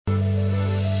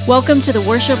Welcome to the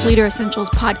Worship Leader Essentials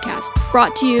podcast,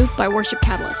 brought to you by Worship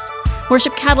Catalyst.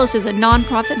 Worship Catalyst is a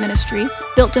nonprofit ministry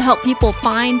built to help people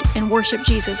find and worship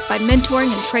Jesus by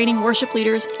mentoring and training worship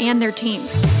leaders and their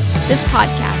teams. This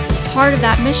podcast is part of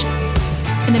that mission.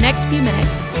 In the next few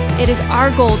minutes, it is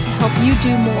our goal to help you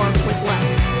do more with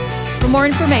less. For more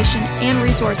information and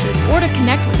resources, or to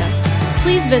connect with us,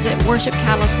 please visit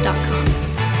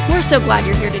worshipcatalyst.com. We're so glad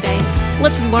you're here today.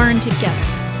 Let's learn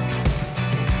together.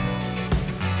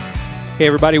 Hey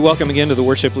everybody, welcome again to the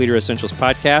Worship Leader Essentials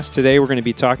podcast. Today we're going to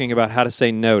be talking about how to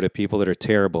say no to people that are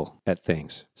terrible at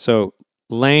things. So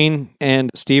Lane and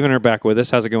Steven are back with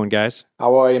us. How's it going, guys?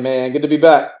 How are you, man? Good to be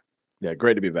back. Yeah,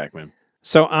 great to be back, man.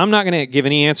 So I'm not going to give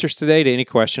any answers today to any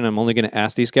question. I'm only going to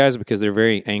ask these guys because they're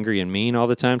very angry and mean all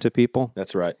the time to people.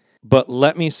 That's right. But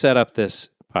let me set up this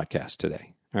podcast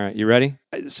today. All right, you ready?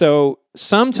 So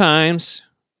sometimes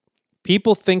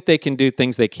people think they can do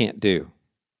things they can't do.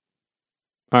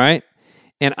 All right?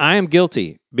 And I am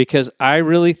guilty because I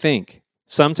really think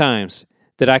sometimes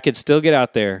that I could still get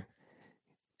out there,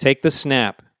 take the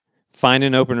snap, find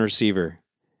an open receiver,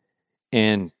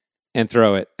 and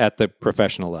throw it at the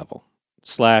professional level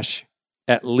 /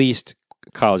 at least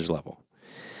college level.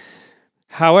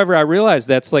 However, I realize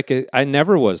that's I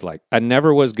never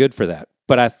was good for that.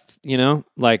 But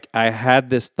I had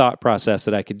this thought process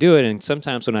that I could do it. And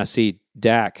sometimes when I see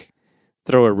Dak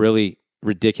throw a really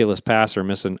ridiculous pass or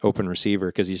miss an open receiver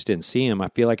because you just didn't see him, I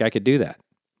feel like I could do that.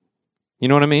 You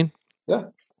know what I mean? Yeah.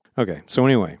 Okay, so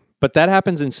anyway, but that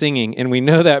happens in singing, and we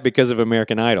know that because of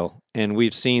American Idol, and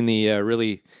we've seen the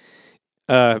really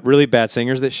bad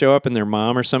singers that show up, and their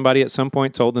mom or somebody at some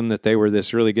point told them that they were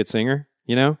this really good singer,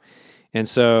 you know? And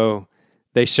so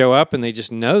they show up, and they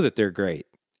just know that they're great.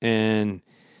 And,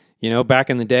 you know, back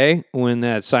in the day when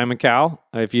that Simon Cowell,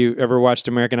 if you ever watched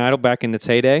American Idol back in its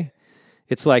heyday,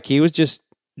 it's like he was just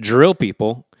drill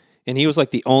people, and he was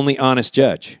like the only honest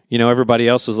judge. You know, everybody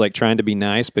else was like trying to be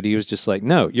nice, but he was just like,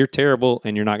 no, you're terrible,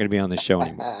 and you're not going to be on this show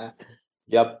anymore.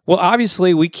 Yep. Well,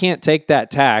 obviously, we can't take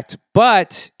that tact,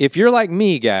 but if you're like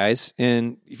me, guys,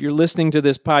 and if you're listening to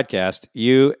this podcast,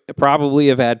 you probably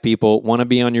have had people want to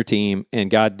be on your team,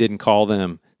 and God didn't call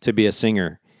them to be a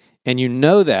singer. And you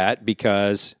know that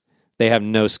because they have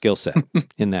no skill set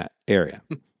in that area.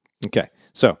 Okay,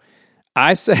 so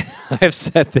I've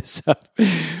set this up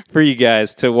for you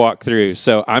guys to walk through.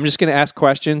 So I'm just going to ask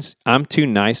questions. I'm too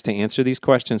nice to answer these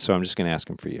questions, so I'm just going to ask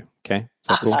them for you. Okay?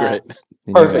 That's great.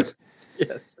 Perfect.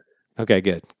 Yes. Okay,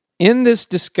 good. In this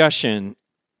discussion,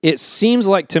 it seems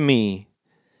like to me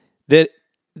that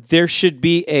there should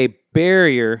be a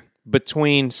barrier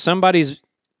between somebody's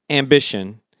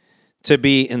ambition to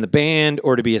be in the band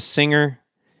or to be a singer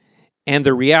and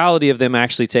the reality of them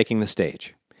actually taking the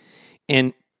stage.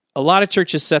 And a lot of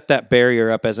churches set that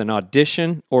barrier up as an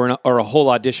audition or a whole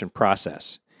audition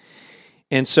process.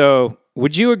 And so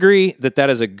would you agree that that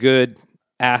is a good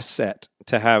asset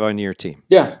to have on your team?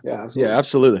 Yeah, absolutely. Yeah,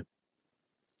 absolutely.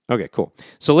 Okay, cool.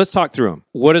 So let's talk through them.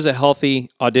 What is a healthy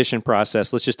audition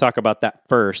process? Let's just talk about that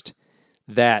first.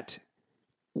 That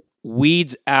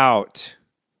weeds out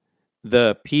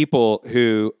the people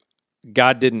who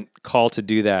God didn't call to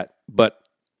do that, but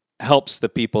helps the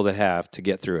people that have to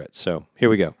get through it. So here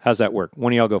we go. How's that work?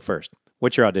 One of y'all go first.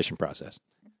 What's your audition process?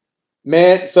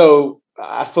 Man, so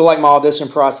I feel like my audition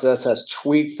process has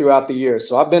tweaked throughout the years.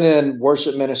 So I've been in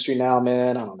worship ministry now,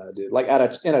 man. I don't know, dude. Like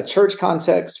in a church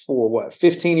context for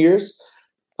 15 years.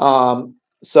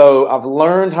 So I've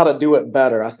learned how to do it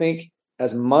better. I think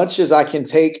as much as I can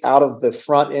take out of the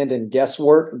front end and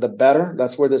guesswork, the better.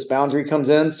 That's where this boundary comes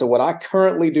in. So what I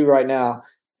currently do right now,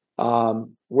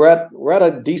 we're at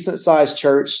a decent sized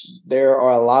church. There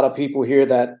are a lot of people here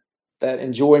that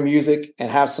enjoy music and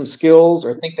have some skills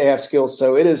or think they have skills.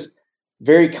 So it is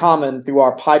very common through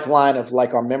our pipeline of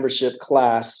like our membership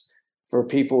class for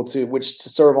people to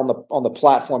serve on the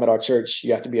platform at our church.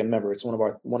 You have to be a member. It's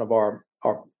one of our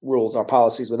rules, our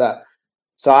policies with that.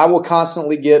 So I will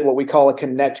constantly get what we call a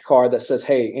connect card that says,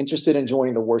 hey, interested in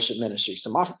joining the worship ministry. So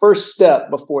my first step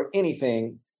before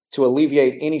anything to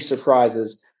alleviate any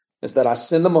surprises is that I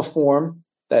send them a form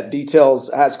that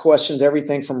has questions,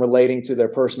 everything from relating to their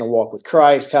personal walk with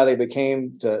Christ, how they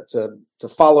became to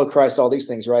follow Christ, all these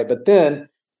things, right? But then,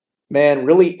 man,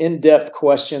 really in-depth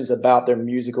questions about their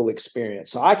musical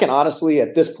experience. So I can honestly,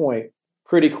 at this point,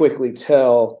 pretty quickly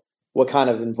tell what kind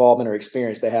of involvement or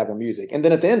experience they have with music. And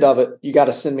then at the end of it, you got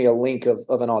to send me a link of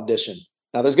an audition.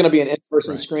 Now, there's going to be an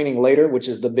in-person screening later, which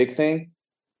is the big thing.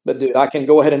 But dude, I can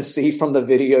go ahead and see from the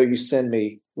video you send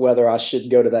me whether I should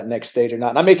go to that next stage or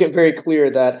not. And I make it very clear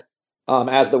that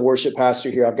as the worship pastor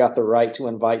here, I've got the right to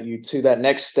invite you to that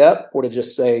next step or to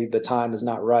just say the time is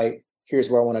not right here's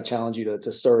where I want to challenge you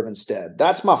to serve instead.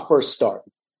 That's my first start.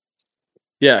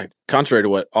 Yeah. Contrary to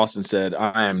what Austin said,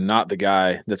 I am not the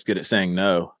guy that's good at saying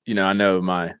no. I know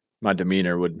my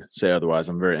demeanor would say otherwise.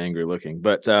 I'm very angry looking,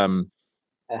 but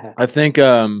I think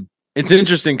it's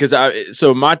interesting because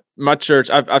my church,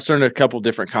 I've served in a couple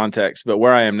different contexts, but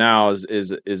where I am now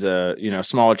is a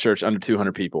smaller church under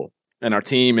 200 people, and our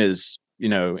team is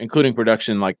including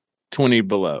production like 20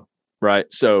 below, right?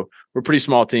 So we're a pretty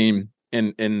small team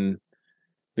in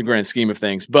the grand scheme of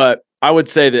things. But I would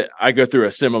say that I go through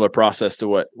a similar process to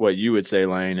what you would say,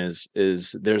 Lane. Is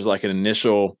there's like an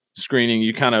initial screening.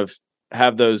 You kind of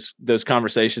have those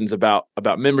conversations about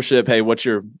membership. Hey, what's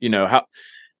your how.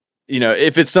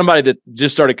 If it's somebody that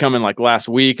just started coming like last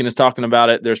week and is talking about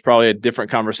it, there's probably a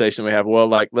different conversation we have. Well,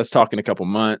 like, let's talk in a couple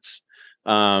months.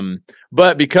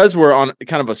 But because we're on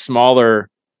kind of a smaller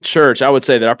church, I would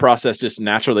say that our process just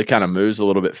naturally kind of moves a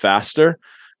little bit faster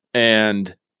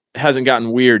and hasn't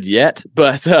gotten weird yet.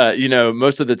 But,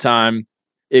 most of the time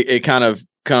it kind of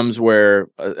comes where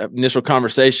initial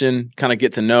conversation, kind of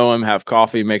get to know them, have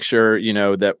coffee, make sure,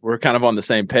 that we're kind of on the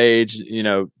same page.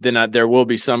 Then there will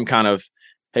be some kind of,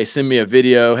 hey, send me a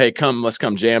video. Hey, let's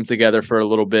come jam together for a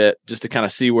little bit just to kind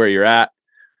of see where you're at.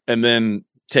 And then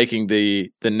taking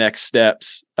the next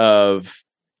steps of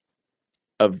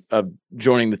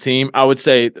joining the team. I would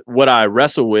say what I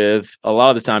wrestle with a lot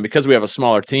of the time, because we have a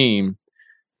smaller team,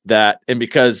 and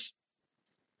because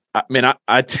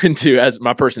I tend to, as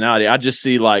my personality, I just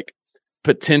see like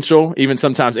potential, even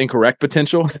sometimes incorrect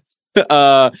potential.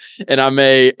 And I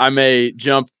may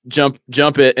jump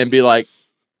it and be like,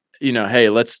 hey,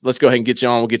 let's go ahead and get you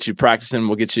on. We'll get you practicing.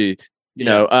 We'll get you,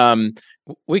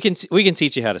 we can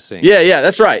teach you how to sing. Yeah,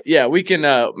 that's right. Yeah, we can,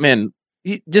 man,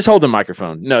 just hold the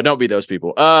microphone. No, don't be those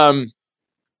people.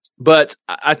 But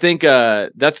I think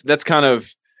that's kind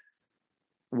of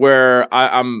where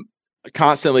I'm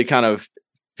constantly kind of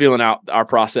feeling out our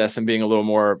process and being a little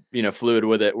more, fluid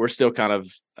with it. We're still kind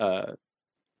of,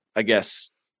 I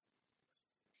guess,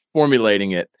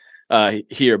 formulating it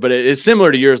here, but it is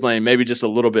similar to yours, Lane. Maybe just a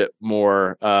little bit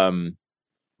more,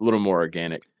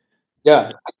 organic.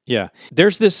 Yeah.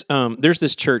 There's this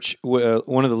church.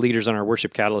 One of the leaders on our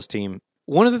Worship Catalyst team.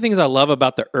 One of the things I love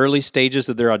about the early stages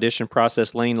of their audition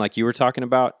process, Lane, like you were talking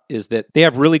about, is that they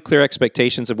have really clear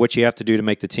expectations of what you have to do to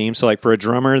make the team. So, like for a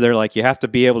drummer, they're like, you have to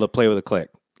be able to play with a click,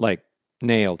 like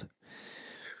nailed.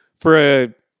 For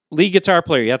a lead guitar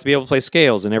player, you have to be able to play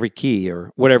scales in every key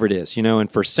or whatever it is,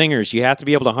 and for singers, you have to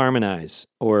be able to harmonize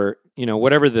or,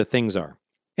 whatever the things are.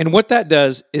 And what that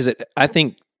does is it, I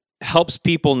think, helps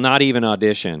people not even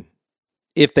audition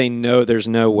if they know there's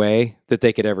no way that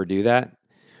they could ever do that,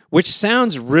 which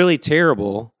sounds really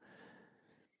terrible,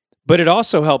 but it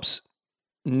also helps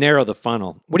narrow the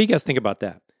funnel. What do you guys think about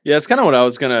that? Yeah, it's kind of what I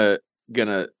was gonna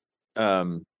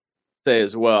say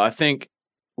as well. I think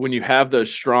when you have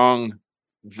those strong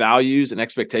values and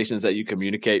expectations that you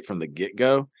communicate from the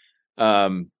get-go,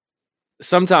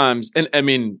 sometimes, and I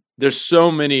mean, there's so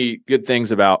many good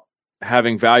things about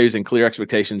having values and clear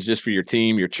expectations just for your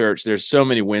team, your church. There's so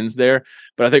many wins there,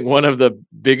 but I think one of the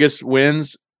biggest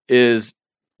wins is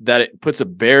that it puts a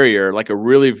barrier, like a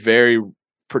really very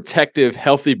protective,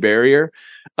 healthy barrier,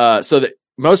 so that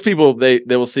most people, they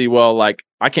will see, well, like,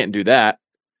 I can't do that,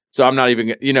 so I'm not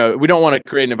even, we don't want to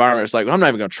create an environment. It's like, well, I'm not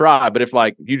even going to try. But if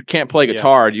like you can't play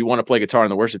guitar, you want to play guitar in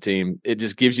the worship team, it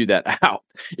just gives you that out.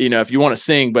 If you want to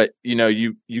sing, but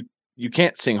you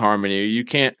can't sing harmony, or you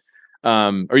can't,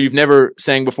 or you've never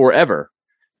sang before ever,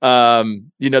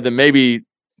 then maybe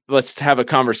let's have a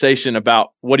conversation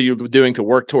about what are you doing to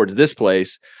work towards this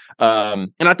place.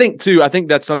 And I think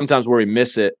that's sometimes where we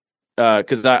miss it.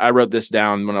 Cause I wrote this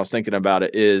down when I was thinking about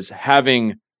it, is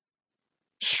having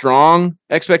strong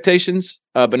expectations,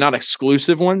 but not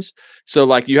exclusive ones. So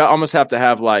like you almost have to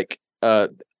have like,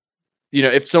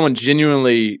 if someone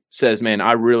genuinely says, man,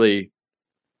 I really,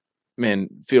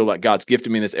 feel like God's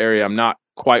gifted me in this area, I'm not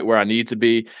quite where I need to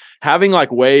be, having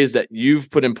like ways that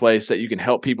you've put in place that you can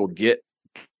help people get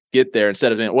there,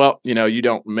 instead of being, well, you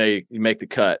don't make the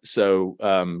cut, so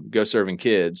go serving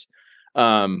kids,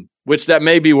 which that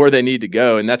may be where they need to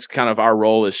go. And that's kind of our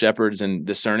role as shepherds in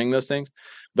discerning those things.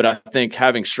 But I think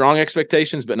having strong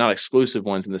expectations, but not exclusive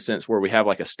ones, in the sense where we have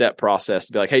like a step process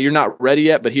to be like, hey, you're not ready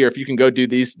yet, but here, if you can go do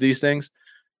these things,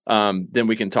 then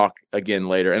we can talk again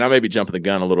later. And I may be jumping the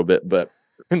gun a little bit, but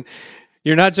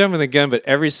you're not jumping the gun. But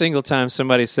every single time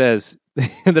somebody says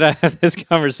that I have this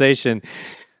conversation,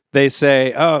 they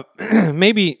say, oh,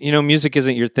 maybe, music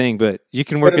isn't your thing, but you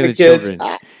can work with the children.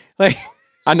 Like,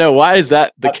 I know. Why is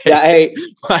that the case? Hey,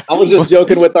 I was just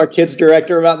joking with our kids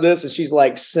director about this, and she's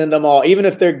like, send them all. Even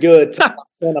if they're good,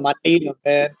 send them. I need them,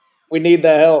 man. We need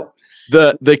the help.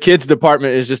 The kids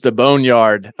department is just a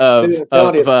boneyard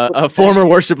of former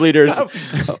worship leaders and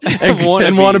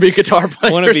wannabe guitar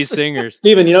players, wannabe singers.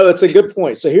 Stephen, that's a good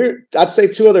point. So here, I'd say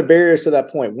two other barriers to that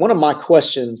point. One of my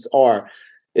questions are,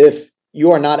 if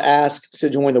you are not asked to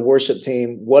join the worship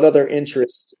team, what other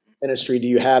interest ministry do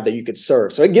you have that you could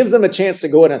serve? So it gives them a chance to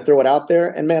go ahead and throw it out there.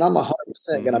 And man, I'm 100%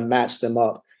 going to match them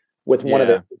up with one of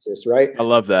their interests, right? I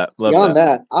love that. Beyond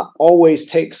that, I always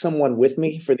take someone with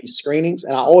me for these screenings,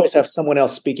 and I always have someone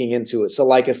else speaking into it. So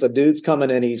like if a dude's coming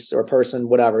in, or a person,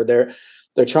 whatever,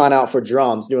 they're trying out for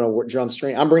drums, doing a drum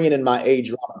screen, I'm bringing in my A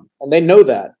drummer, and they know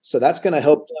that. So that's going to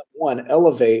help them, one,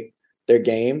 elevate their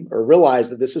game, or realize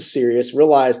that this is serious,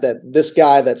 realize that this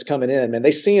guy that's coming in, man,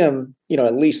 they see him,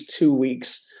 at least 2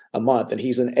 weeks a month, and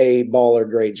he's an A baller,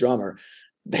 great drummer.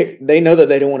 They know that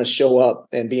they don't want to show up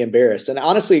and be embarrassed. And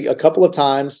honestly, a couple of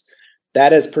times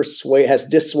that has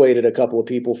dissuaded a couple of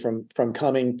people from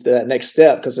coming to that next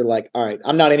step, because they're like, all right,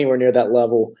 I'm not anywhere near that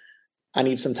level. I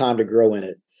need some time to grow in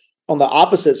it. On the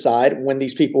opposite side, when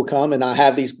these people come and I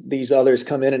have these others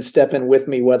come in and step in with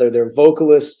me, whether they're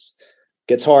vocalists,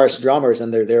 guitarists, drummers,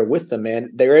 and they're there with them,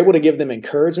 man, they're able to give them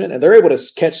encouragement, and they're able to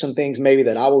catch some things maybe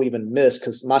that I will even miss,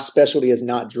 because my specialty is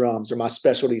not drums, or my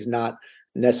specialty is not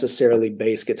necessarily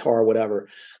bass guitar or whatever,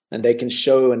 and they can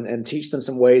show and teach them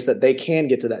some ways that they can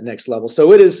get to that next level.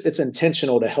 So it's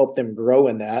intentional to help them grow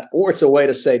in that, or it's a way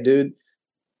to say, dude,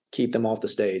 keep them off the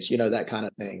stage, that kind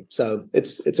of thing. So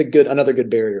it's another good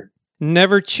barrier.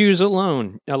 Never choose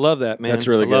alone. I love that, man. That's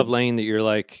really good. I love, Lane, that you're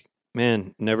like,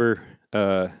 man, never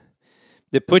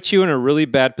that puts you in a really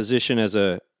bad position as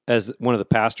one of the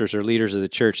pastors or leaders of the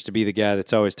church to be the guy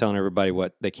that's always telling everybody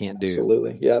what they can't do.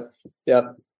 Absolutely. Yep.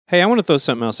 Hey, I want to throw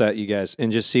something else at you guys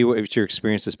and just see what your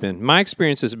experience has been. My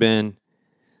experience has been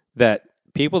that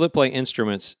people that play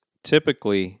instruments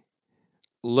typically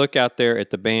look out there at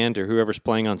the band or whoever's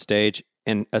playing on stage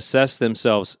and assess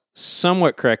themselves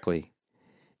somewhat correctly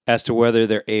as to whether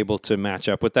they're able to match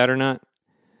up with that or not.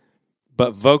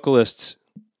 But vocalists,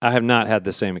 I have not had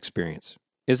the same experience.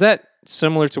 Is that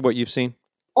similar to what you've seen?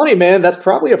 Funny, man, that's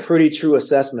probably a pretty true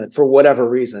assessment for whatever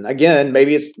reason. Again,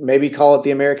 maybe call it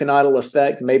the American Idol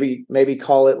effect. Maybe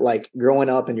call it like growing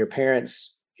up and your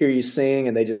parents hear you sing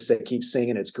and they just say, keep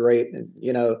singing, it's great. And,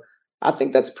 I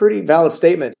think that's a pretty valid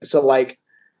statement. So like,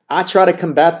 I try to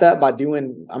combat that by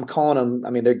I'm calling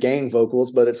them, they're gang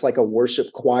vocals, but it's like a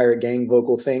worship choir gang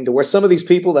vocal thing, to where some of these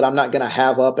people that I'm not going to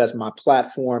have up as my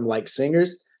platform, like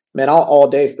singers, man, I'll all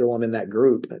day throw them in that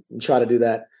group and try to do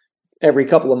that every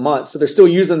couple of months. So they're still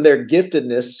using their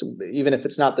giftedness, even if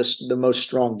it's not the most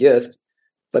strong gift,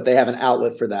 but they have an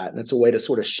outlet for that. And it's a way to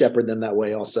sort of shepherd them that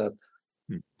way also.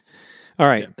 All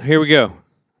right, Here we go.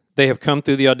 They have come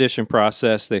through the audition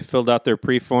process. They filled out their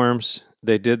pre-forms.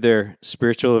 They did their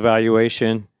spiritual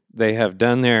evaluation. They have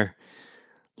done their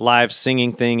live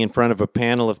singing thing in front of a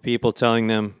panel of people telling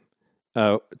them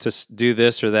to do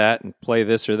this or that and play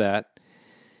this or that.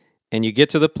 And you get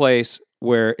to the place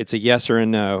where it's a yes or a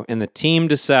no, and the team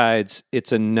decides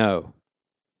it's a no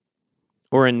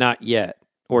or a not yet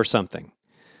or something.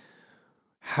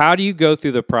 How do you go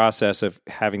through the process of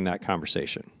having that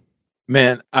conversation?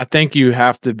 Man, I think you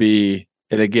have to be,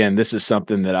 and again, this is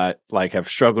something that I have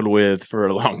struggled with for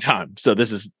a long time. So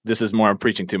this is more I'm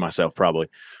preaching to myself probably.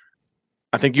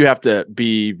 I think you have to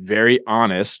be very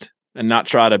honest and not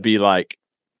try to be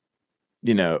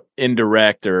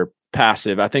indirect or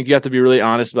passive. I think you have to be really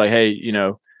honest, like, hey,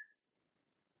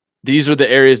 these are the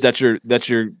areas that you're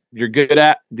good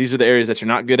at. These are the areas that you're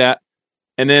not good at.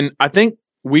 And then I think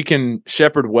we can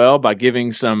shepherd well by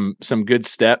giving some good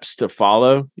steps to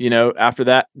follow, after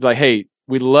that. Like, hey,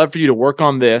 we'd love for you to work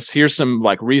on this. Here's some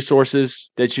resources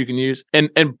that you can use.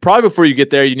 And probably before you get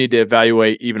there, you need to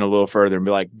evaluate even a little further and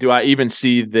be like, do I even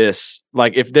see this?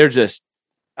 Like, if they're just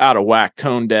out of whack,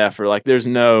 tone deaf, or there's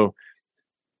no,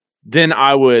 then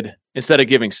I would, instead of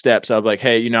giving steps, I'd be like,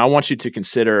 hey, I want you to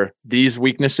consider these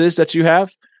weaknesses that you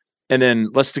have. And then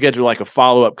let's schedule a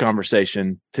follow-up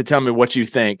conversation to tell me what you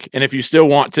think. And if you still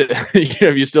want to,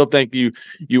 if you still think you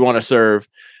want to serve,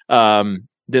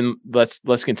 then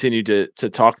let's continue to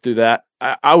talk through that.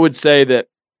 I would say that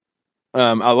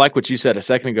I like what you said a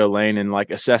second ago, Lane, and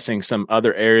assessing some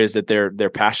other areas that they're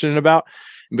passionate about.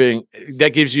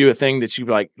 That gives you a thing that you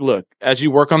look, as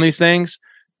you work on these things,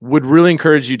 would really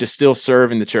encourage you to still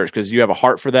serve in the church because you have a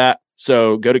heart for that.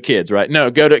 So go to kids, right?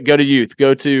 No, go to youth,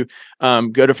 go to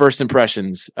First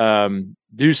Impressions,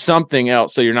 do something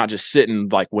else. So you're not just sitting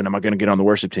when am I going to get on the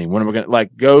worship team? When am I going to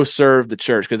go serve the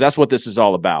church? Because that's what this is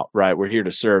all about, right? We're here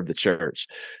to serve the church.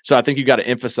 So I think you got to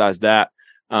emphasize that.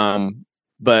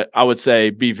 But I would say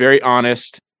be very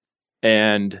honest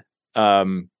and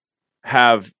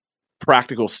have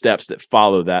practical steps that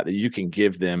follow that you can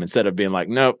give them instead of being like,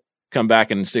 nope, come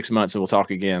back in 6 months and we'll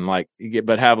talk again.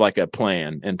 But have like a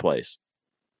plan in place.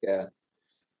 Yeah.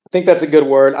 I think that's a good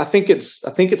word. I think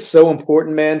it's so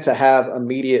important, man, to have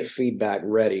immediate feedback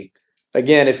ready.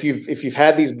 Again, if you've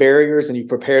had these barriers and you've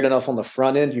prepared enough on the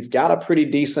front end, you've got a pretty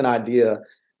decent idea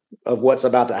of what's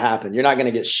about to happen. You're not going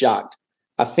to get shocked.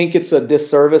 I think it's a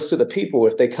disservice to the people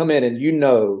if they come in and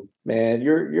man,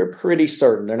 you're pretty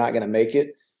certain they're not going to make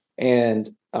it. And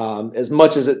as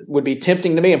much as it would be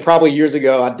tempting to me, and probably years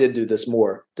ago I did do this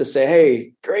more, to say,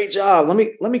 "Hey, great job.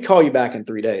 Let me call you back in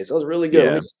 3 days. That was really good.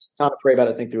 Let me just time to pray about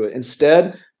it, think through it."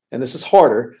 Instead, and this is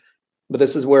harder, but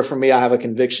this is where for me I have a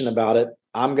conviction about it.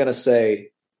 I'm going to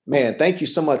say, "Man, thank you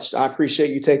so much. I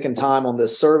appreciate you taking time on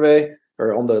this survey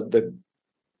or on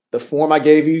the form I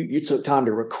gave you. You took time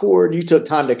to record. You took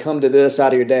time to come to this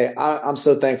out of your day. I'm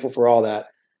so thankful for all that.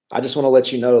 I just want to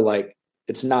let you know, like,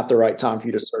 it's not the right time for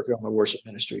you to serve here on the worship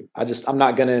ministry. I'm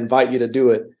not going to invite you to do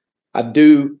it. I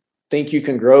do think you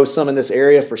can grow some in this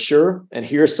area for sure. And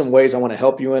here's some ways I want to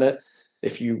help you in it.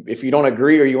 If you don't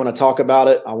agree or you want to talk about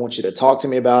it, I want you to talk to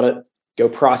me about it. Go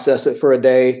process it for a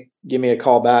day. Give me a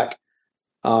call back.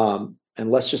 And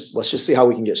let's just see how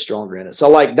we can get stronger in it." So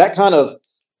like that kind of,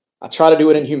 I try to do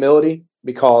it in humility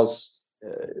because,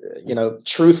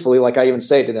 truthfully, like I even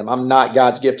say to them, I'm not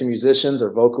God's gift to musicians or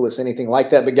vocalists, anything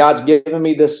like that, but God's given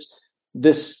me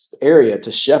this area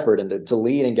to shepherd and to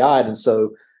lead and guide. And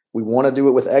so we want to do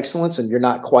it with excellence, and you're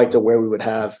not quite to where we would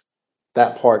have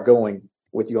that part going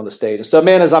with you on the stage. And so,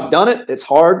 man, as I've done it, it's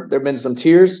hard. There've been some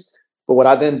tears, but what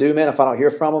I then do, man, if I don't hear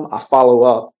from them, I follow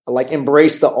up. Like,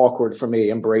 embrace the awkward for me.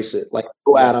 Embrace it. Like,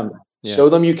 go at them. Yeah. Show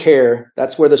them you care.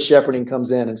 That's where the shepherding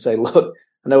comes in, and say, "Look,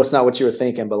 I know it's not what you were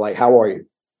thinking, but like, how are you?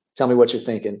 Tell me what you're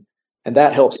thinking." And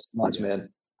that helps so much, man.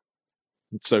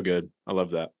 It's so good. I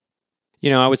love that.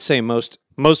 I would say most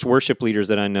worship leaders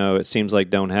that I know, it seems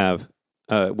like don't have,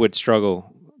 would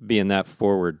struggle being that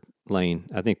forward lane.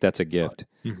 I think that's a gift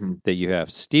that you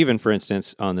have. Stephen, for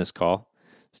instance, on this call,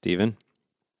 Stephen,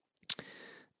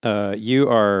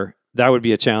 that would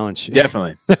be a challenge.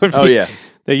 Definitely. Yeah.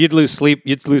 You'd lose sleep.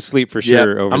 You'd lose sleep for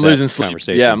sure over I'm that losing sleep.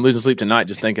 Conversation. Yeah, I'm losing sleep tonight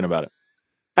just thinking about it.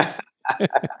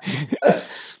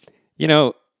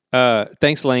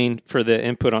 Thanks, Lane, for the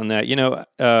input on that.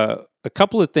 A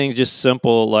couple of things, just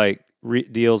simple like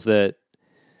deals that,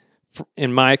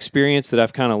 in my experience, that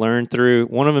I've kind of learned through.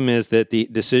 One of them is that the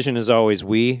decision is always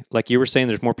we. Like you were saying,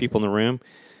 there's more people in the room,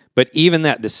 but even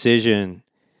that decision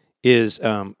is.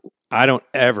 I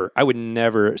would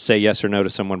never say yes or no to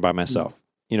someone by myself.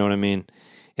 You know what I mean?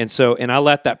 And I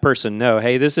let that person know,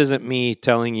 hey, this isn't me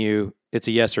telling you it's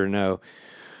a yes or no.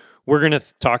 We're going to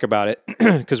talk about it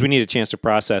because we need a chance to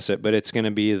process it, but it's going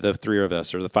to be the 3 of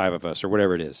us or the 5 of us or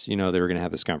whatever it is, that we're going to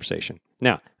have this conversation.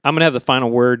 Now, I'm going to have the final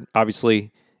word,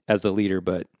 obviously, as the leader,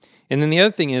 and then the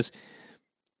other thing is,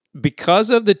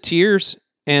 because of the tears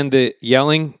and the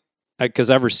yelling, because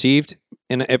I've received,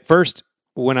 and at first,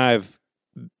 when I've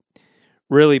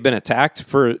really been attacked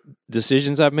for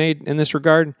decisions I've made in this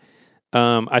regard,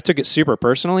 I took it super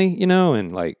personally,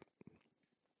 and like,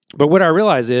 but what I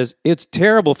realize is it's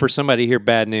terrible for somebody to hear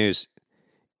bad news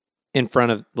in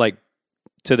front of, like,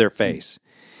 to their face.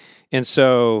 And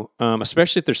so,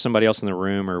 especially if there's somebody else in the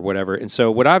room or whatever. And so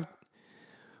what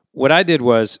I did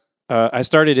was, I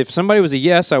started, if somebody was a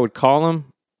yes, I would call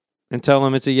them and tell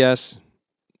them it's a yes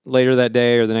later that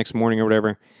day or the next morning or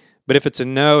whatever. But if it's a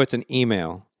no, it's an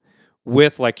email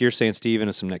with, like you're saying, Stephen,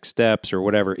 and some next steps or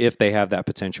whatever, if they have that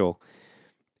potential.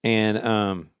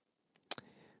 And,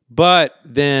 but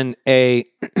then I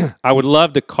would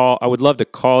love to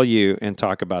call you and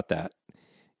talk about that.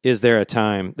 Is there a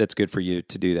time that's good for you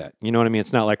to do that? You know what I mean?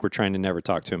 It's not like we're trying to never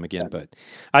talk to him again, but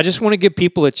I just want to give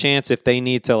people a chance if they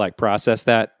need to, like, process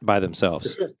that by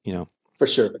themselves, For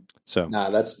sure. So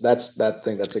that's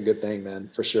a good thing, man,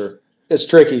 for sure. It's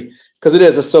tricky because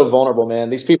it's so vulnerable, man.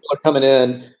 These people are coming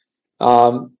in,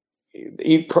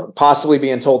 possibly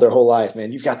being told their whole life,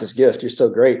 man, you've got this gift. You're so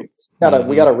great. We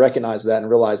got to recognize that and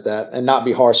realize that and not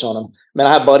be harsh on them. Man,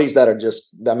 I have buddies that are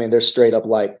they're straight up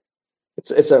like,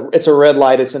 it's a red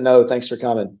light. It's a no. Thanks for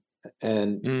coming.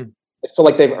 And I feel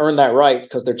like they've earned that right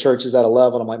because their church is at a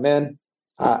level. I'm like, man,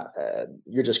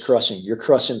 you're just crushing. You're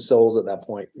crushing souls at that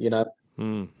point,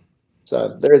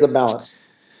 So there is a balance.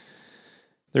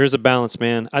 There is a balance,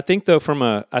 man. I think though, from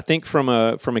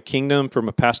a kingdom, from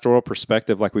a pastoral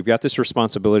perspective, like, we've got this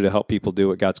responsibility to help people do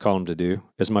what God's called them to do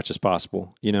as much as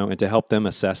possible, and to help them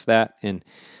assess that. And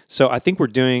so I think we're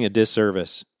doing a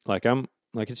disservice.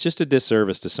 It's just a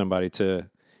disservice to somebody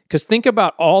Because think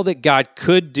about all that God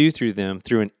could do through them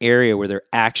through an area where they're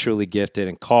actually gifted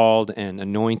and called and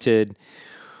anointed,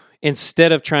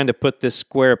 instead of trying to put this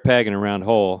square peg in a round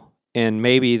hole. And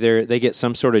maybe they get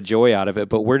some sort of joy out of it.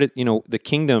 But where did, the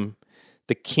kingdom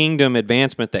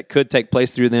advancement that could take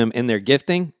place through them in their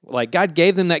gifting, like God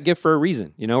gave them that gift for a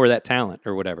reason, or that talent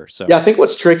or whatever. So yeah, I think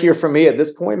what's trickier for me at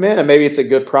this point, man, and maybe it's a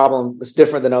good problem. It's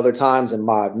different than other times in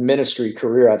my ministry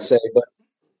career, I'd say, but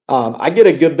I get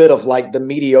a good bit of like the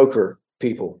mediocre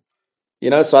people,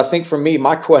 So I think for me,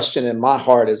 my question in my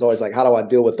heart is always like, how do I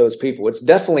deal with those people? It's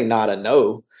definitely not a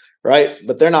no, right?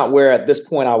 But they're not where at this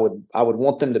point I would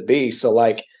want them to be. So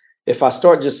like, if I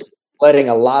start just letting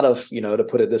a lot of, to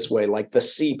put it this way, like the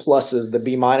C pluses, the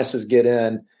B minuses get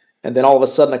in, and then all of a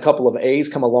sudden a couple of A's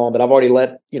come along, but I've already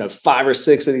let, 5 or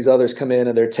 6 of these others come in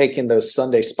and they're taking those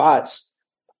Sunday spots.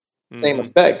 Same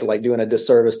effect, like doing a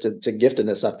disservice to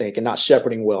giftedness, I think, and not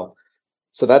shepherding well.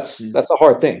 So that's a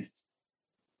hard thing.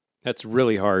 That's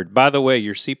really hard. By the way,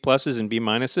 your C pluses and B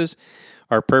minuses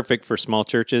are perfect for small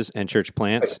churches and church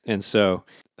plants. And so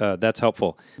that's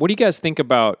helpful. What do you guys think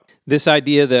about this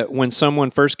idea that when someone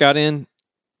first got in,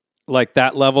 like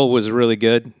that level was really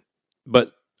good,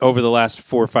 but over the last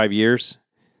 4 or 5 years,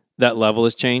 that level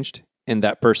has changed and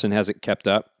that person hasn't kept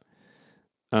up?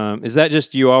 Is that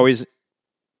just you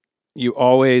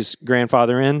always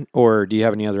grandfather in, or do you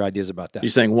have any other ideas about that? You're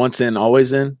saying once in,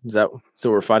 always in? Is that so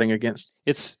we're fighting against?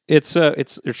 It's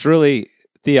really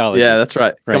theology. Yeah, that's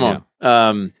right. Come now.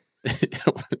 on.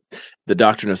 The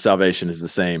doctrine of salvation is the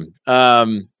same.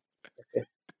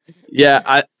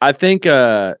 Yeah, I think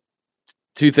 2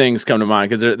 things come to mind,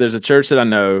 because there's a church that I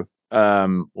know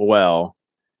well,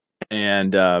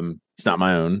 and it's not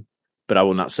my own, but I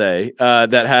will not say,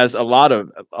 that has a lot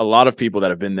of people that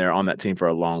have been there on that team for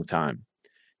a long time.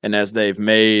 And as they've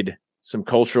made some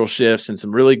cultural shifts and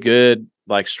some really good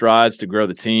like strides to grow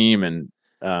the team, and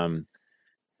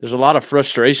there's a lot of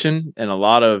frustration and a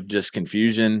lot of just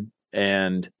confusion.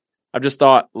 And I've just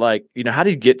thought, like, how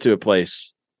do you get to a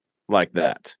place like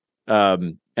that?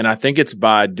 And I think it's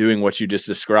by doing what you just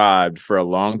described for a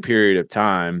long period of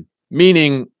time,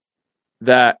 meaning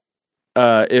that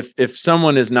if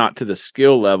someone is not to the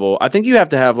skill level, I think you have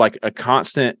to have like a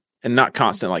constant, and not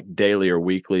constant like daily or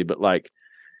weekly, but like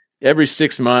every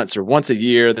 6 months or once a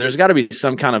year, there's got to be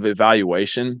some kind of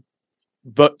evaluation,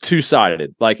 but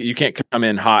 2-sided. Like, you can't come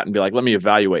in hot and be like, let me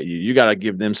evaluate you. You got to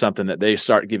give them something that they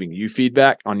start giving you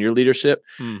feedback on your leadership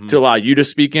to allow you to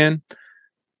speak in,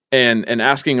 and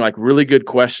asking like really good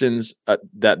questions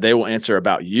that they will answer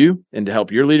about you and to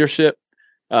help your leadership.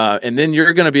 And then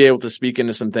you're going to be able to speak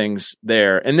into some things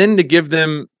there, and then to give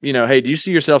them, hey, do you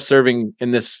see yourself serving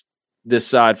in this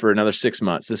side for another 6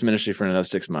 months, this ministry for another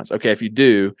 6 months? Okay, if you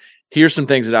do, here's some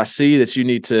things that I see that you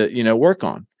need to, work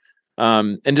on.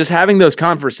 And just having those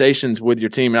conversations with your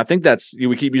team. And I think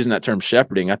we keep using that term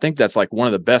shepherding. I think that's like one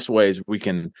of the best ways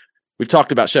we've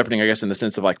talked about shepherding, I guess, in the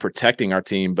sense of like protecting our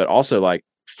team, but also like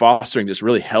fostering just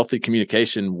really healthy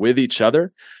communication with each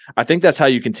other. I think that's how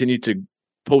you continue to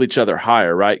pull each other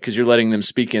higher, right? Because you're letting them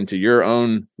speak into your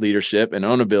own leadership and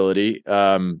own ability,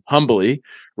 humbly,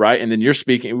 right? And then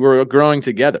we're growing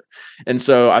together. And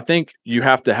so I think you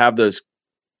have to have those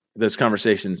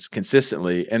conversations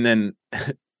consistently. And then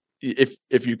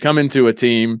if you come into a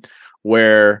team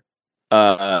where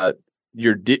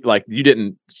you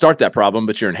didn't start that problem,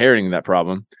 but you're inheriting that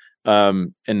problem.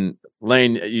 And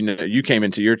Lane, you came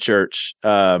into your church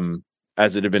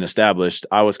as it had been established.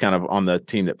 I was kind of on the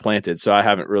team that planted, so I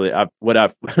haven't really.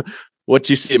 What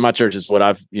you see at my church is what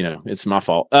I've. It's my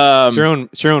fault. It's your own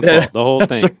fault. The whole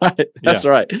thing. That's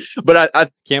right. But I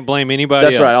can't blame anybody.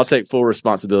 That's else. right. I'll take full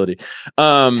responsibility.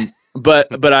 But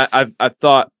I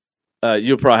thought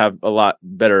you'll probably have a lot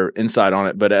better insight on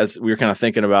it. But as we were kind of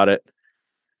thinking about it,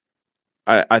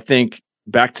 I think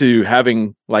back to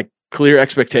having like clear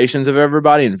expectations of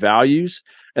everybody and values,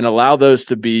 and allow those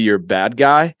to be your bad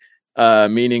guy.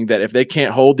 Meaning that if they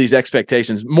can't hold these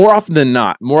expectations, more often than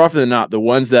not, the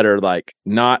ones that are like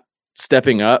not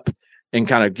stepping up and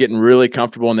kind of getting really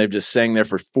comfortable, and they've just sang there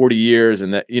for 40 years,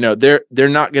 and that they're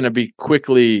not going to be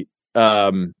quickly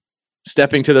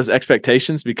stepping to those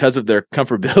expectations because of their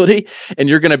comfortability. And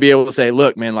you're going to be able to say,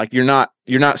 look, man, like you're not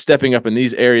stepping up in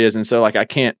these areas, and so like I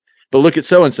can't. But look at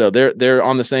so and so; they're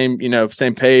on the same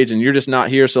same page, and you're just not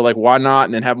here. So like, why not?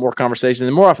 And then have more conversation.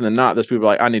 And more often than not, those people are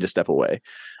like, I need to step away.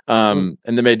 And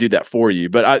they may do that for you.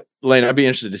 But Lane, I'd be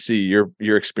interested to see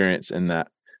your experience in that.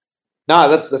 No,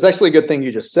 that's actually a good thing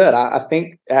you just said. I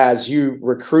think as you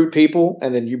recruit people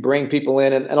and then you bring people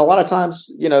in, and a lot of times,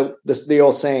 the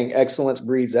old saying, excellence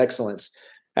breeds excellence.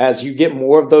 As you get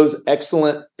more of those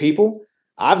excellent people,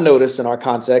 I've noticed in our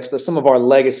context that some of our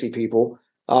legacy people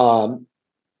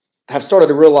have started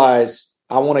to realize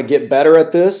I want to get better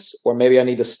at this, or maybe I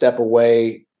need to step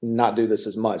away, not do this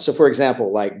as much. So for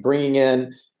example, like bringing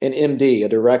in an MD, a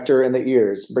director in the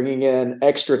ears, bringing in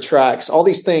extra tracks, all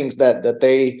these things that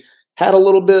they had a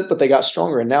little bit, but they got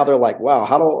stronger. And now they're like, wow,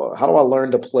 how do I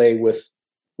learn to play with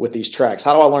these tracks?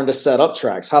 How do I learn to set up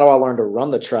tracks? How do I learn to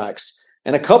run the tracks?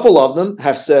 And a couple of them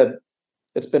have said,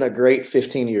 it's been a great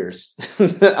 15 years.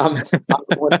 I'm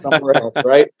going somewhere else,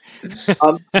 right?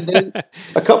 And then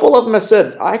a couple of them have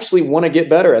said, I actually want to get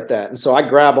better at that. And so I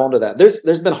grab onto that. There's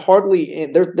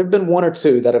been there've been one or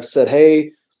two that have said,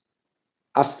 hey,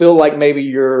 I feel like maybe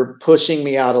you're pushing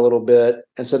me out a little bit.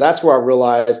 And so that's where I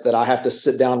realized that I have to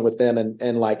sit down with them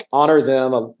and like honor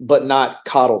them, but not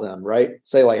coddle them, right?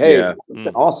 Say like, hey, It's been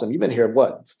awesome. You've been here,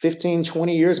 15,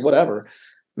 20 years, whatever.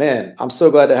 Man, I'm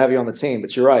so glad to have you on the team.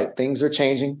 But you're right. Things are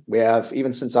changing. We have,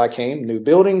 even since I came, new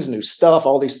buildings, new stuff,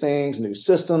 all these things, new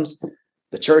systems.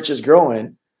 The church is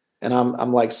growing. And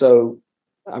I'm like, so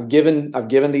I've given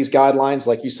these guidelines,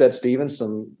 like you said, Stephen,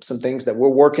 some things that we're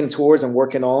working towards and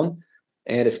working on.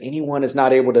 And if anyone is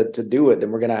not able to do it,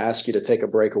 then we're going to ask you to take a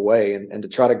break away and to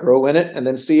try to grow in it, and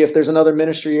then see if there's another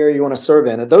ministry area you want to serve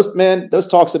in. And those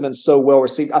talks have been so well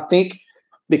received. I think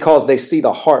because they see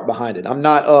the heart behind it. I'm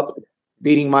not up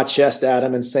beating my chest at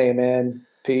them and saying, man,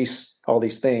 peace, all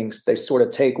these things. They sort of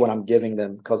take what I'm giving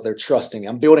them because they're trusting.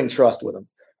 I'm building trust with them.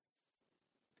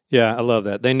 Yeah, I love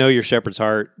that. They know your shepherd's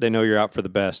heart. They know you're out for the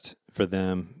best for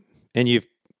them. And you've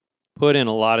put in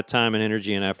a lot of time and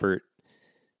energy and effort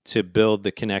to build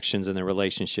the connections and the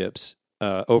relationships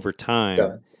over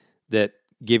time that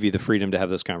give you the freedom to have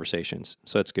those conversations.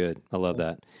 So that's good. I love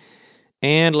that.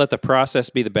 And let the process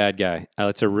be the bad guy.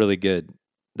 That's a really,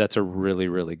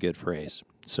 really good phrase.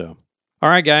 So, all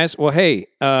right, guys. Well, hey,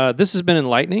 this has been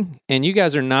enlightening, and you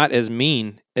guys are not as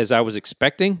mean as I was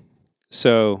expecting.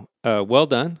 So, well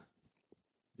done.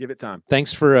 Give it time.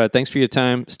 Thanks for your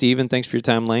time, Stephen. Thanks for your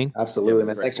time, Lane. Absolutely,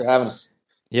 man. Thanks for having us.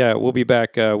 Yeah, we'll be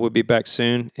back. We'll be back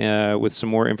soon with some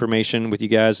more information with you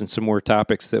guys and some more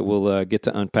topics that we'll get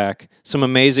to unpack. Some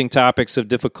amazing topics of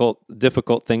difficult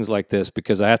things like this,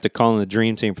 because I have to call in the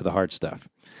dream team for the hard stuff.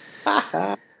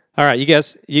 All right, you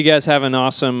guys have an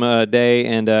awesome day,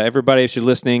 and everybody, if you're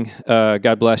listening,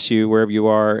 God bless you wherever you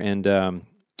are, and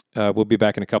we'll be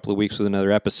back in a couple of weeks with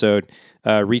another episode.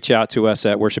 Reach out to us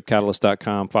at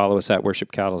worshipcatalyst.com. Follow us at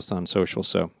Worship Catalyst on social.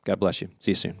 So God bless you.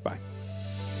 See you soon. Bye.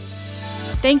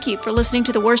 Thank you for listening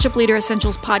to the Worship Leader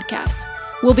Essentials podcast.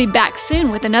 We'll be back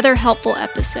soon with another helpful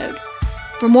episode.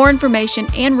 For more information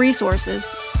and resources,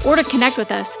 or to connect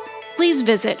with us, please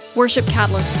visit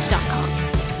worshipcatalyst.com.